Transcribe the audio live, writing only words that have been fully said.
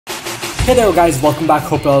Hey there guys, welcome back,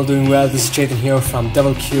 hope you're all doing well. This is Chetan here from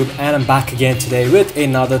Double Cube and I'm back again today with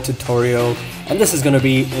another tutorial, and this is going to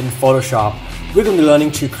be in Photoshop. We're going to be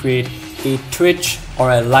learning to create a Twitch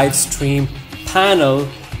or a live stream panel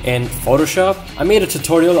in Photoshop. I made a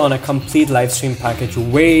tutorial on a complete live stream package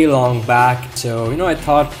way long back, so I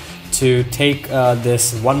thought to take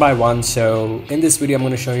this one by one. So in this video I'm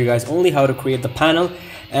going to show you guys only how to create the panel.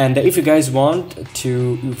 And if you guys want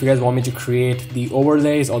me to create the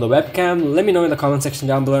overlays or the webcam, let me know in the comment section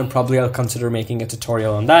down below, and probably I'll consider making a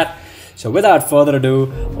tutorial on that. So without further ado,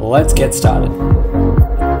 let's get started.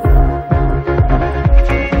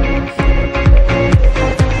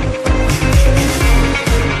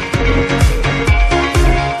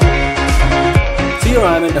 So here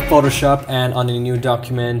I'm in the Photoshop and on a new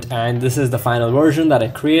document, and this is the final version that I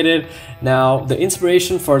created. Now the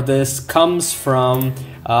inspiration for this comes from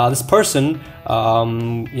this person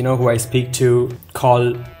who I speak to,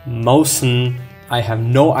 called Moushn. I have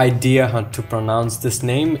no idea how to pronounce this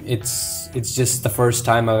name. It's just the first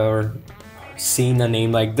time I've ever seen a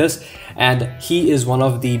name like this, and he is one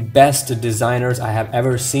of the best designers I have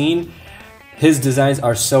ever seen. His designs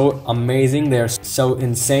are so amazing, they're so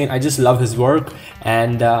insane. I just love his work,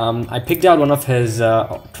 and I picked out one of his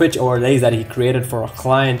Twitch overlays that he created for a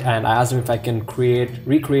client, and I asked him if I can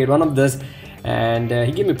recreate one of this, and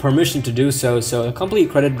he gave me permission to do so. So the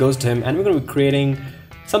complete credit goes to him, and we're going to be creating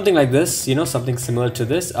something like this, something similar to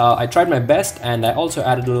this. I tried my best, and I also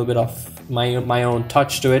added a little bit of my own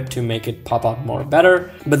touch to it to make it pop out more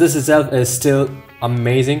better, but this itself is still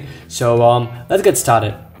amazing. So let's get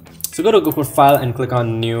started. So go to Google File and click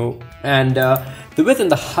on New, and the width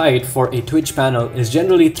and the height for a Twitch panel is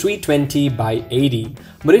generally 320 by 80.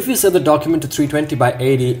 But if you set the document to 320 by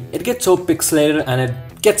 80, it gets so pixelated and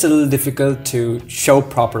it gets a little difficult to show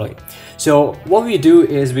properly. So what we do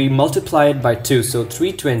is we multiply it by 2. So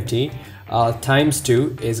 320 times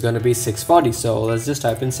 2 is going to be 640. So let's just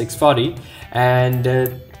type in 640, and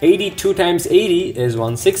 82 times 80 is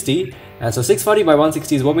 160. And so 640 by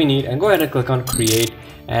 160 is what we need, and go ahead and click on Create,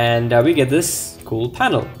 and we get this cool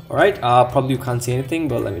panel. All right, probably you can't see anything,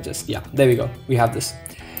 but let me just, there we go, we have this.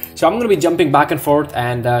 So I'm going to be jumping back and forth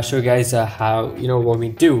and show you guys how, what we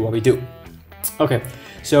do. Okay,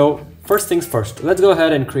 so first things first, let's go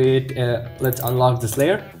ahead and create, let's unlock this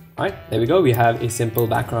layer. All right, there we go, we have a simple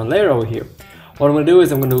background layer over here. What I'm going to do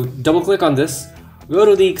is I'm going to double click on this, go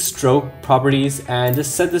to the stroke properties, and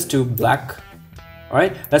just set this to black. All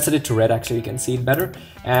right, let's set it to red, actually you can see it better,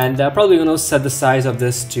 and probably going to set the size of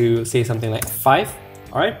this to say something like 5.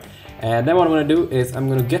 All right, and then what I'm going to do is I'm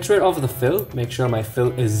going to get rid of the fill, make sure my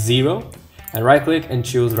fill is 0, and right click and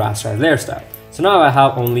choose rasterize layer style. So now I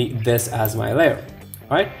have only this as my layer.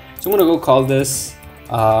 All right, so I'm going to go call this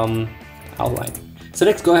outline. So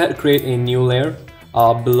next, go ahead and create a new layer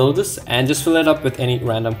below this, and just fill it up with any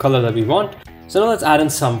random color that we want. So now let's add in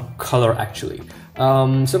some color actually. So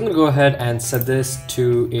I'm going to go ahead and set this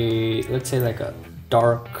to a, let's say like a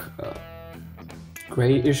dark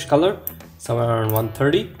grayish color, somewhere around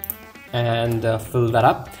 130, and fill that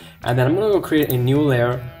up. And then I'm going to go create a new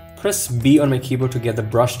layer, press B on my keyboard to get the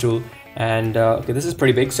brush tool, and okay, this is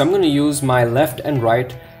pretty big, so I'm going to use my left and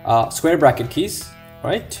right square bracket keys,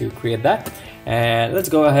 right, to create that. And let's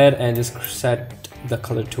go ahead and just set the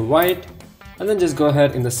color to white, and then just go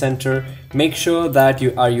ahead in the center, make sure that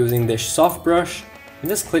you are using this soft brush, and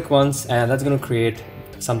just click once, and that's going to create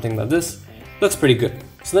something like this. Looks pretty good.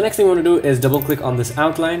 So the next thing we want to do is double click on this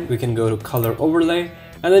outline. We can go to color overlay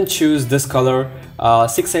and then choose this color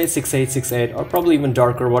 686868, or probably even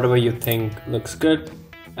darker, whatever you think looks good.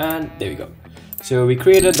 And there we go. So we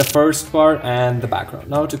created the first part and the background.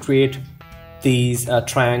 Now to create these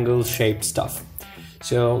triangle shaped stuff.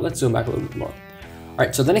 So let's zoom back a little bit more.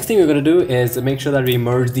 Alright, so the next thing we're going to do is make sure that we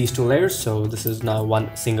merge these two layers. So this is now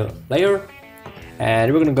one single layer.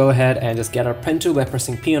 And we're going to go ahead and just get our pen tool by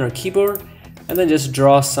pressing P on our keyboard, and then just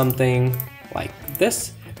draw something like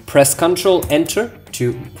this. Press Ctrl Enter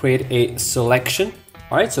to create a selection.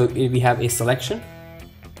 Alright, so we have a selection.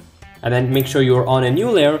 And then make sure you're on a new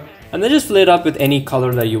layer, and then just fill it up with any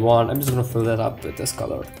color that you want. I'm just going to fill it up with this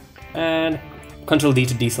color. And Ctrl D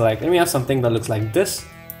to deselect. And we have something that looks like this.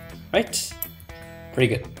 Right?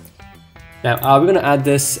 Pretty good. Now we're going to add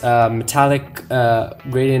this metallic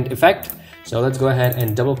gradient effect. So let's go ahead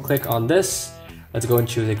and double click on this. Let's go and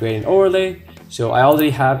choose a gradient overlay. So I already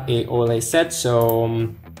have a overlay set. So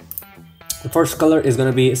the first color is going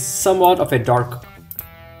to be somewhat of a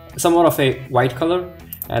white color,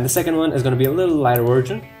 and the second one is going to be a little lighter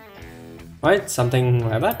version, right? Something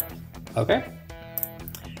like that. Okay.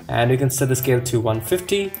 And we can set the scale to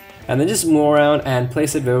 150, and then just move around and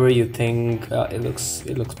place it wherever you think it looks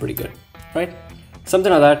pretty good, right?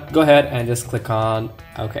 Something like that. Go ahead and just click on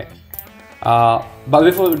OK. But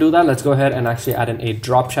before we do that, let's go ahead and actually add in a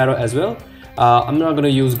drop shadow as well. I'm not going to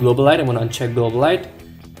use global light. I'm going to uncheck global light,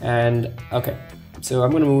 and okay. So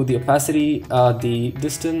I'm going to move the opacity, the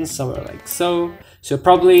distance somewhere like so. So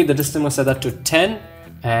probably the distance was set that to 10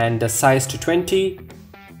 and the size to 20,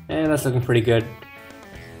 and that's looking pretty good.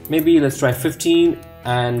 Maybe let's try 15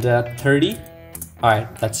 and 30. All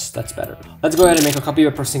right, that's better. Let's go ahead and make a copy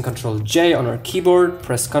by pressing Ctrl J on our keyboard.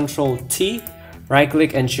 Press Ctrl T, right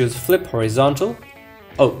click and choose flip horizontal.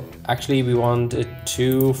 Oh, actually we want it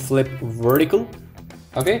to flip vertical.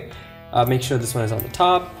 Okay, make sure this one is on the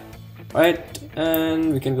top, right?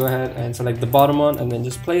 And we can go ahead and select the bottom one and then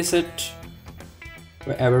just place it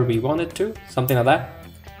wherever we want it to, something like that.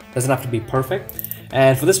 Doesn't have to be perfect.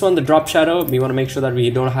 And for this one, the drop shadow, we want to make sure that we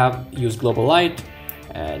don't use global light,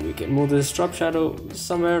 and we can move this drop shadow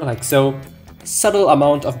somewhere like so. Subtle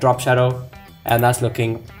amount of drop shadow, and that's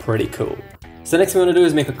looking pretty cool. So next thing we want to do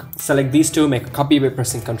is select these two, make a copy by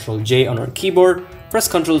pressing Ctrl J on our keyboard, press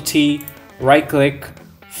Ctrl T, right click,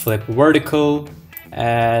 flip vertical,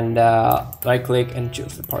 and right click and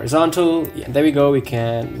choose flip horizontal. Yeah, there we go. We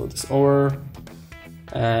can move this over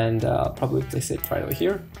and probably place it right over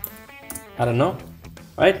here. I don't know,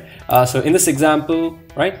 right? So in this example,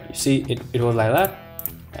 right, you see it was like that,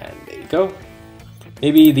 and there you go.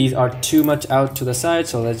 Maybe these are too much out to the side,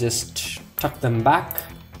 so let's just tuck them back.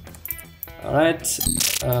 All right.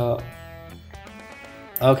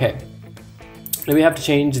 Okay. Now we have to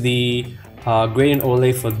change the gradient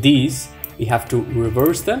overlay for these. We have to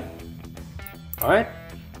reverse them. All right,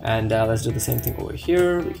 and let's do the same thing over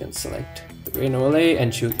here. We can select the gradient overlay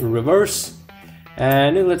and choose reverse,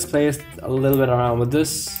 and let's play a little bit around with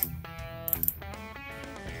this.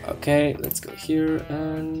 Okay, let's go here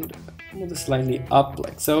and move this slightly up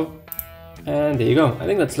like so, and there you go. I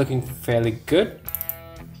think that's looking fairly good.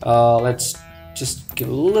 Let's just give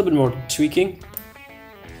a little bit more tweaking.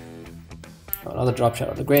 Another drop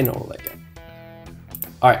shadow, the gradient overlay.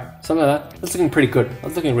 Alright, something like that. That's looking pretty good.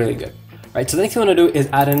 That's looking really good. Alright, so the next thing I want to do is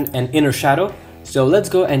add in an inner shadow. So let's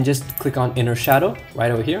go and just click on inner shadow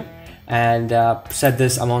right over here and set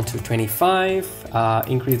this amount to 25.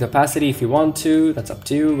 Increase the opacity if you want to. That's up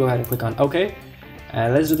to you. Go ahead and click on OK.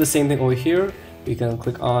 And let's do the same thing over here. We can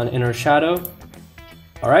click on inner shadow.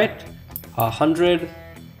 Alright, 100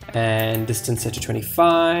 and distance set to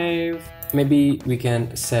 25. Maybe we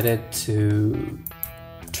can set it to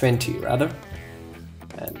 20 rather.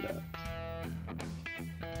 And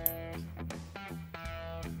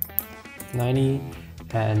 90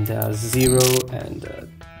 and 0 and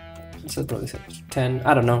so probably set to 10.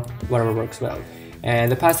 I don't know, whatever works well.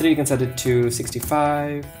 And the opacity you can set it to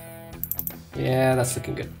 65. Yeah, that's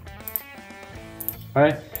looking good. All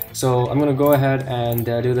right, so I'm gonna go ahead and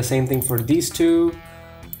do the same thing for these two.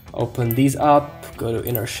 Open these up, go to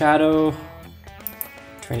inner shadow,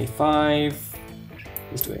 25.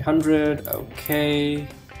 Let's do 100. Okay.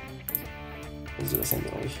 Let's do the same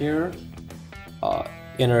thing over here.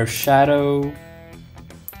 Inner shadow,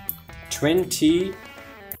 20,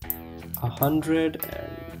 100,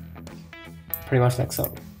 and pretty much like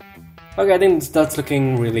so. Okay, I think that's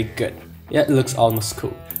looking really good. Yeah, it looks almost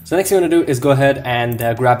cool. So next thing I'm gonna do is go ahead and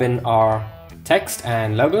grab in our text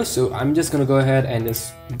and logos. So I'm just gonna go ahead and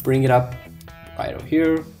just bring it up right over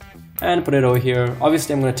here and put it over here.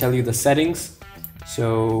 Obviously, I'm gonna tell you the settings.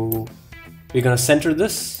 So we're gonna center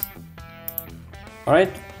this. All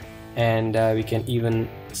right, and we can even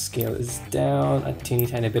scale this down a teeny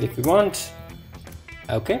tiny bit if we want.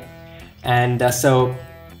 Okay, and so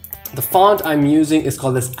the font I'm using is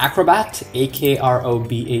called this Acrobat,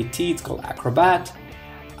 A-K-R-O-B-A-T. It's called Acrobat.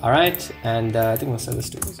 All right, and I think we'll send this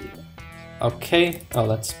to you. Okay, oh,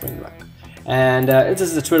 let's bring it back. And this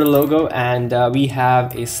is the Twitter logo, and we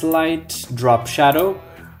have a slight drop shadow,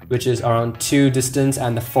 which is around 2 distance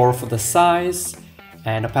and the 4 for the size,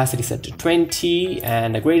 and opacity set to 20,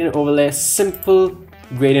 and a gradient overlay, simple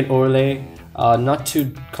gradient overlay, not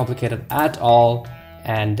too complicated at all,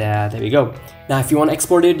 and there we go. Now if you want to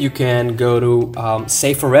export it, you can go to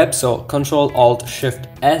Save for Web, so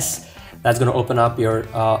Ctrl-Alt-Shift-S, that's going to open up your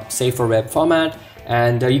Save for Web format,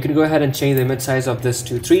 and you can go ahead and change the image size of this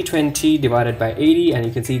to 320 divided by 80, and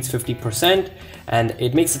you can see it's 50%, and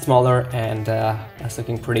it makes it smaller, and that's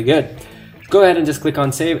looking pretty good. Go ahead and just click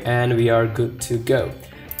on save, and we are good to go.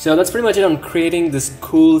 So that's pretty much it on creating this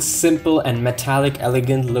cool, simple, and metallic,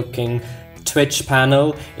 elegant looking Twitch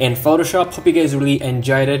panel in Photoshop. Hope you guys really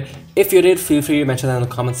enjoyed it. If you did, feel free to mention that in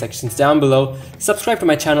the comment sections down below. Subscribe to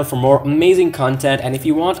my channel for more amazing content, and if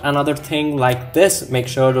you want another thing like this, make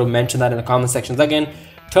sure to mention that in the comment sections again.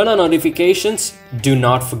 Turn on notifications, do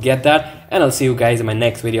not forget that, and I'll see you guys in my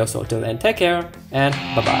next video. So till then, take care and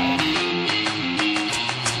bye bye.